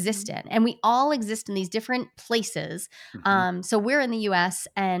to exist in, and we all exist in these different places. So we're in the US,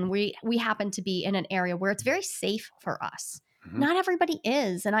 and we happen to be in an area where it's very safe for us. Not everybody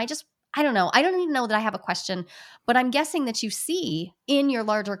is, and I don't know. I don't even know that I have a question, but I'm guessing that you see in your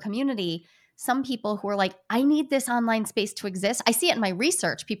larger community some people who are like, I need this online space to exist. I see it in my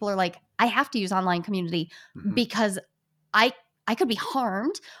research. People are like, I have to use online community because I could be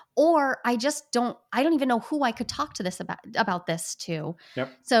harmed, or I don't even know who I could talk to this about this to.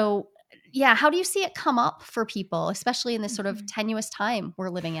 Yep. So yeah, how do you see it come up for people, especially in this sort of tenuous time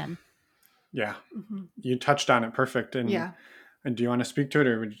we're living in? Yeah. You touched on it perfect. And do you want to speak to it,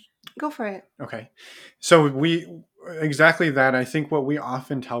 or would you? Go for it. Okay. So exactly that. I think what we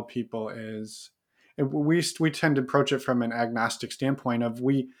often tell people is we tend to approach it from an agnostic standpoint of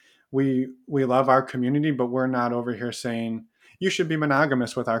we love our community, but we're not over here saying you should be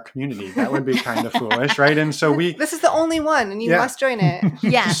monogamous with our community. That would be kind of foolish, right? And so this is the only one, and you must join it.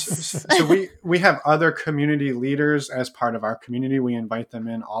 Yes. So we have other community leaders as part of our community. We invite them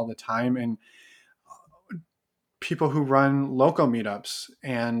in all the time, and people who run local meetups.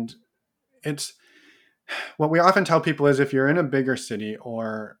 And it's what we often tell people is if you're in a bigger city,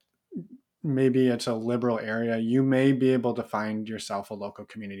 or maybe it's a liberal area, you may be able to find yourself a local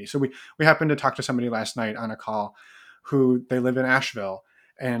community. So we happened to talk to somebody last night on a call who they live in Asheville,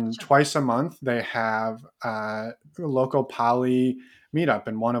 and twice a month they have a local poly meetup,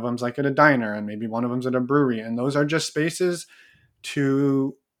 and one of them's like at a diner, and maybe one of them's at a brewery, and those are just spaces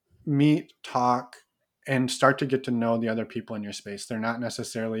to meet, talk, and start to get to know the other people in your space. They're not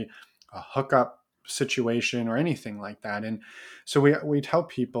necessarily a hookup situation or anything like that. And so we tell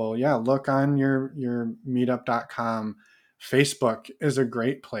people, look on your meetup.com. Facebook is a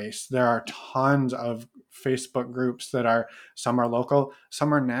great place. There are tons of Facebook groups that are, some are local,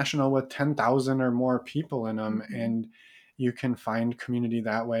 some are national with 10,000 or more people in them. And you can find community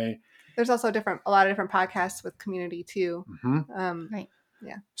that way. There's also a lot of different podcasts with community too. Right.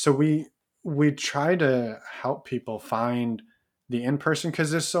 Yeah. So we try to help people find the in-person,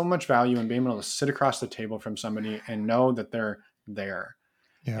 because there's so much value in being able to sit across the table from somebody and know that they're there.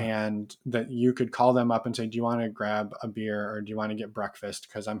 Yeah. And that you could call them up and say, do you want to grab a beer, or do you want to get breakfast?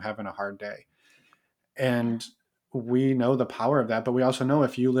 Because I'm having a hard day. And we know the power of that, but we also know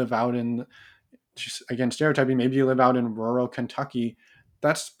if you live out in, just again, stereotyping, maybe you live out in rural Kentucky,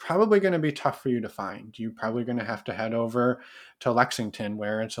 that's probably going to be tough for you to find. You're probably going to have to head over to Lexington,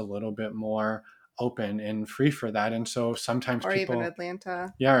 where it's a little bit more open and free for that. And so sometimes or people, even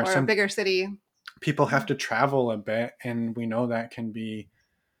Atlanta, or a bigger city, people have to travel a bit, and we know that can be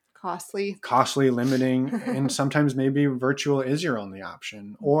costly, limiting, and sometimes maybe virtual is your only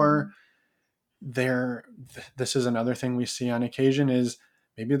option. Or this is another thing we see on occasion, is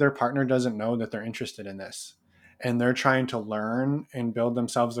maybe their partner doesn't know that they're interested in this, and they're trying to learn and build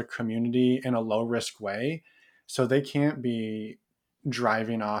themselves a community in a low risk way. So they can't be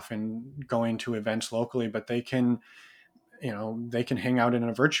driving off and going to events locally, but they can hang out in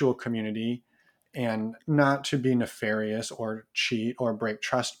a virtual community, and not to be nefarious or cheat or break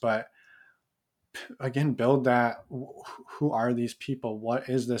trust, but again, build that. Who are these people? What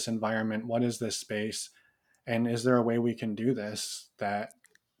is this environment? What is this space? And is there a way we can do this that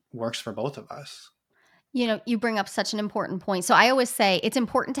works for both of us? You bring up such an important point. So I always say it's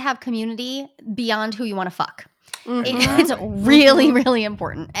important to have community beyond who you want to fuck. Exactly. It's really, really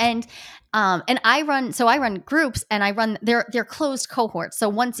important. And I run groups, and they're closed cohorts. So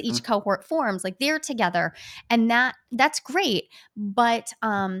once each cohort forms, like they're together, and that's great. But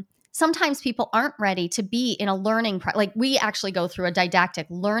sometimes people aren't ready to be in a learning like we actually go through a didactic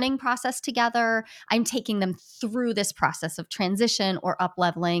learning process together. I'm taking them through this process of transition or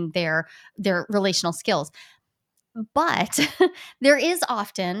up-leveling their relational skills. But there is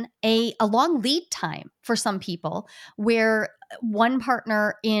often a long lead time for some people, where one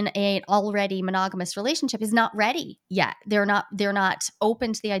partner in an already monogamous relationship is not ready yet. They're not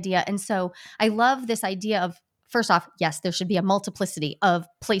open to the idea. And so I love this idea of, first off, yes, there should be a multiplicity of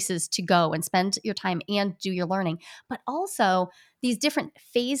places to go and spend your time and do your learning, but also these different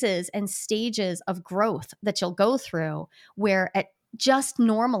phases and stages of growth that you'll go through, where at just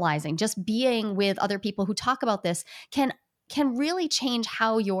normalizing, just being with other people who talk about this can really change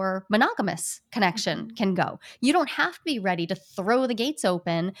how your monogamous connection can go. You don't have to be ready to throw the gates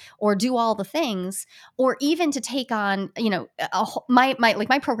open or do all the things, or even to take on,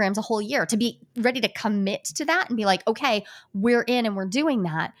 my program's a whole year. To be ready to commit to that and be like, okay, we're in and we're doing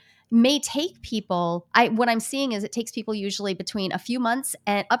that, may take people, what I'm seeing is it takes people usually between a few months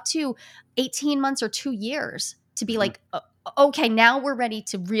and up to 18 months or 2 years to be like, okay, now we're ready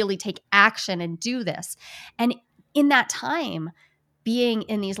to really take action and do this. And in that time, being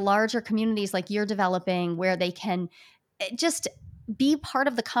in these larger communities like you're developing, where they can just be part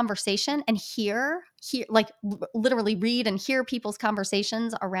of the conversation and hear like literally read and hear people's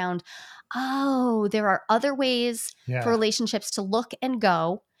conversations around, oh, there are other ways for relationships to look and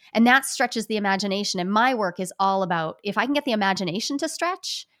go. And that stretches the imagination. And my work is all about, if I can get the imagination to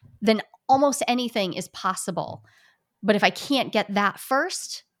stretch, then almost anything is possible. But if I can't get that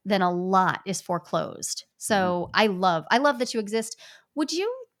first, then a lot is foreclosed. So I love that you exist. Would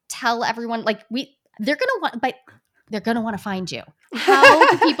you tell everyone, like, they're going to want to find you. How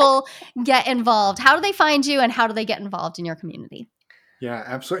do people get involved? How do they find you, and how do they get involved in your community? Yeah,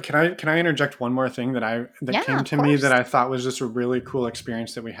 absolutely. Can I interject one more thing that came to me that I thought was just a really cool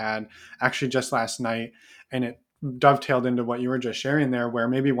experience that we had actually just last night, and it dovetailed into what you were just sharing there, where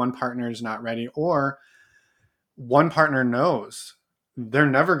maybe one partner is not ready, or one partner knows they're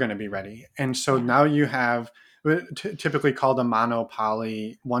never going to be ready. And so now you have typically called a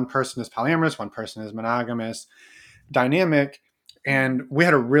mono-poly. One person is polyamorous, one person is monogamous dynamic. And we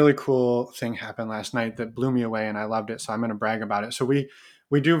had a really cool thing happen last night that blew me away, and I loved it. So I'm going to brag about it. So we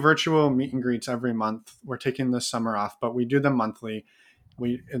do virtual meet and greets every month. We're taking the summer off, but we do them monthly.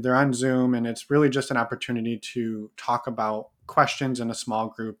 They're on Zoom, and it's really just an opportunity to talk about questions in a small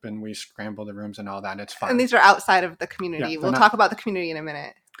group, and we scramble the rooms and all that. It's fun. And these are outside of the community. We'll talk about the community in a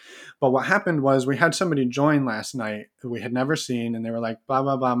minute. But what happened was we had somebody join last night who we had never seen, and they were like, blah,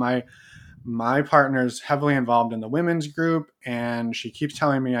 blah, blah. My partner's heavily involved in the women's group, and she keeps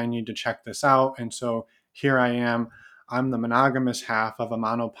telling me I need to check this out. And so here I am. I'm the monogamous half of a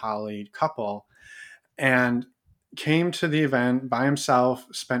monopoly couple, and came to the event by himself,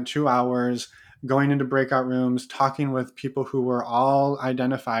 spent 2 hours going into breakout rooms, talking with people who were all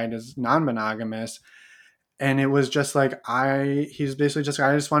identified as non-monogamous. And it was just like, he's basically just,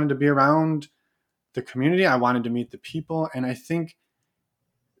 I just wanted to be around the community. I wanted to meet the people. And I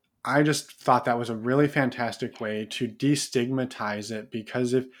just thought that was a really fantastic way to destigmatize it,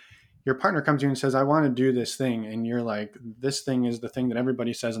 because if your partner comes to you and says, I want to do this thing, and you're like, this thing is the thing that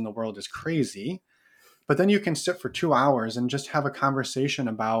everybody says in the world is crazy, but then you can sit for 2 hours and just have a conversation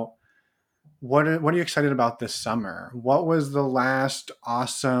about what are you excited about this summer? What was the last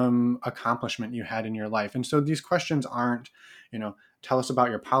awesome accomplishment you had in your life? And so these questions aren't, tell us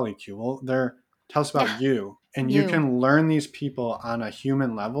about your polycule. They're tell us about you. And you can learn these people on a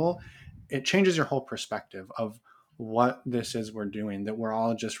human level. It changes your whole perspective of what this is we're doing, that we're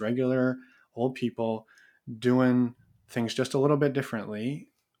all just regular old people doing things just a little bit differently,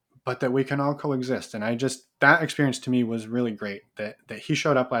 but that we can all coexist. And that experience to me was really great, that he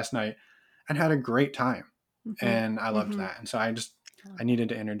showed up last night and had a great time. And I loved that. And so I needed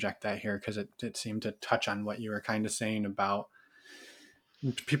to interject that here, because it seemed to touch on what you were kind of saying about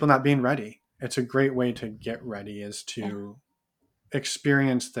people not being ready. It's a great way to get ready, is to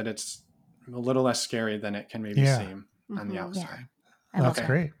experience that it's a little less scary than it can maybe seem on the outside. Yeah. That's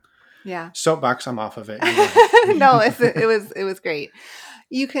great. Yeah. Soapbox, I'm off of it. No, it was great.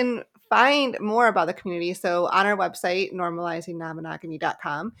 You can find more about the community. So on our website,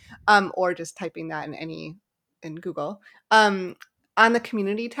 normalizingnonmonogamy.com, or just typing that in Google. On the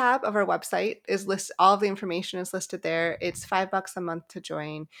community tab of our website all of the information is listed there. It's $5 a month to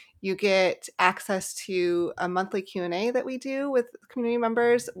join. You get access to a monthly Q&A that we do with community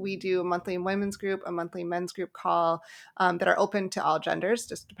members. We do a monthly women's group, a monthly men's group call that are open to all genders,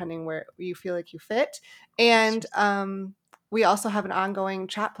 just depending where you feel like you fit. And we also have an ongoing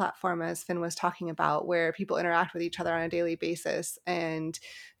chat platform, as Finn was talking about, where people interact with each other on a daily basis and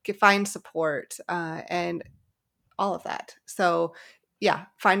find support and all of that. So yeah,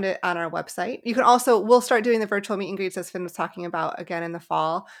 find it on our website. You can also, we'll start doing the virtual meet and greets, as Finn was talking about, again in the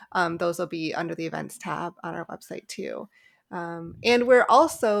fall. Those will be under the events tab on our website too. And we're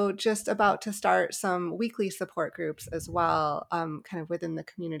also just about to start some weekly support groups as well, kind of within the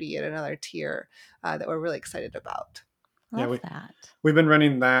community at another tier that we're really excited about. Love that. We've been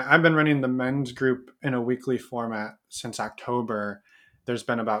running that. I've been running the men's group in a weekly format since October. There's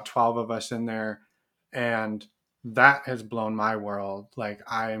been about 12 of us in there, and that has blown my world. Like,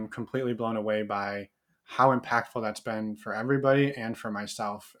 I am completely blown away by how impactful that's been for everybody and for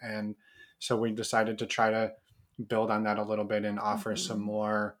myself. And so we decided to try to build on that a little bit and offer some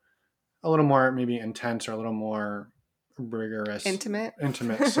more, a little more maybe intense or a little more rigorous, Intimate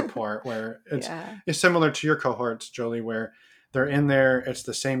support, where Yeah. it's similar to your cohorts, Jolie, where they're in there. It's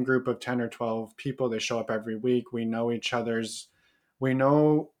the same group of 10 or 12 people. They show up every week. We know each other's, we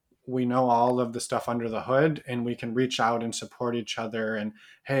know all of the stuff under the hood, and we can reach out and support each other. And,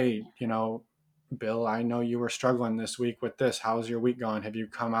 hey, Bill, I know you were struggling this week with this. How's your week going? Have you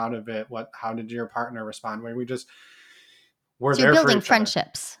come out of it? How did your partner respond? Where we're So you're there for building each other.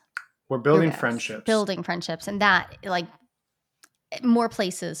 friendships. We're building Yes. friendships. Building friendships. And that, like, more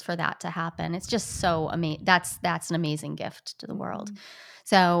places for that to happen. It's just so amazing. That's an amazing gift to the world.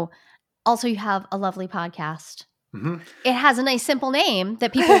 So also you have a lovely podcast. Mm-hmm. It has a nice simple name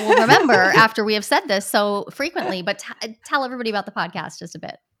that people will remember after we have said this so frequently, but tell everybody about the podcast just a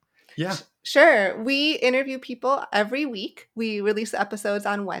bit. Yeah. Sure. We interview people every week. We release episodes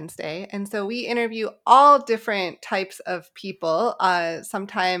on Wednesday. And so we interview all different types of people.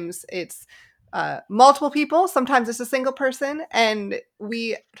 Sometimes it's multiple people. Sometimes it's a single person. And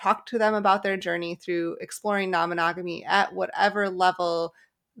we talk to them about their journey through exploring non-monogamy at whatever level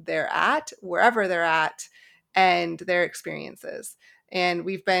they're at, wherever they're at, and their experiences. And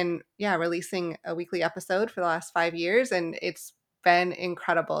we've been, releasing a weekly episode for the last 5 years. And it's been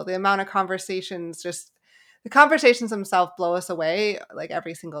incredible. The amount of conversations, just the conversations themselves blow us away like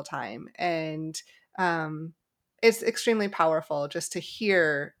every single time. And it's extremely powerful just to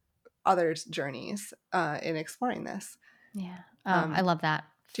hear others' journeys in exploring this. Yeah. I love that.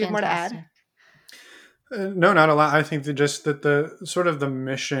 Do you have more to add? No, not a lot. I think that the sort of the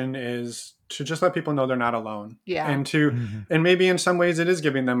mission is to just let people know they're not alone. Yeah. And and maybe in some ways it is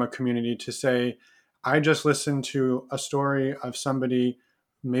giving them a community to say, I just listened to a story of somebody,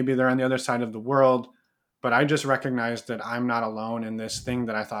 maybe they're on the other side of the world, but I just recognized that I'm not alone in this thing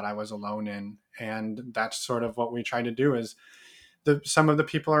that I thought I was alone in. And that's sort of what we try to do is some of the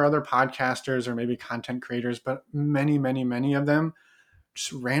people are other podcasters or maybe content creators, but many, many, many of them,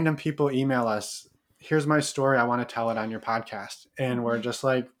 just random people email us, here's my story. I want to tell it on your podcast. And we're just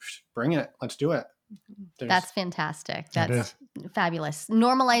like, bring it. Let's do it. That's fantastic. That's fabulous.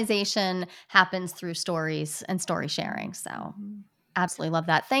 Normalization happens through stories and story sharing. So absolutely love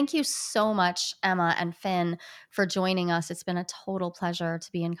that. Thank you so much, Emma and Finn, for joining us. It's been a total pleasure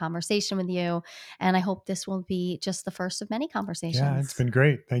to be in conversation with you. And I hope this will be just the first of many conversations. Yeah, it's been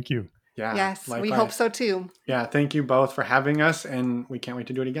great. Thank you. Yeah. Yes, likewise. we hope so too. Yeah. Thank you both for having us, and we can't wait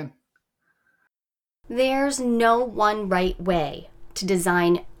to do it again. There's no one right way to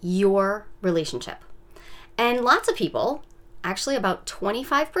design your relationship. And lots of people, actually about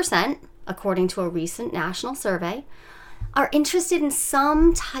 25%, according to a recent national survey, are interested in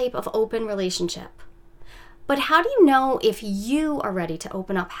some type of open relationship. But how do you know if you are ready to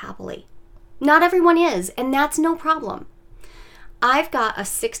open up happily? Not everyone is, and that's no problem. I've got a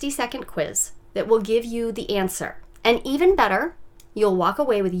 60-second quiz that will give you the answer. And even better, you'll walk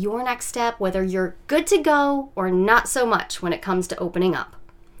away with your next step, whether you're good to go or not so much when it comes to opening up.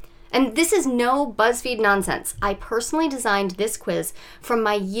 And this is no BuzzFeed nonsense. I personally designed this quiz from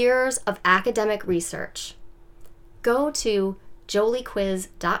my years of academic research. Go to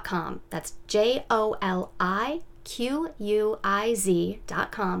joliequiz.com. That's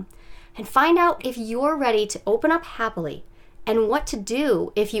JOLIQUIZ.com and find out if you're ready to open up happily and what to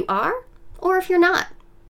do if you are or if you're not.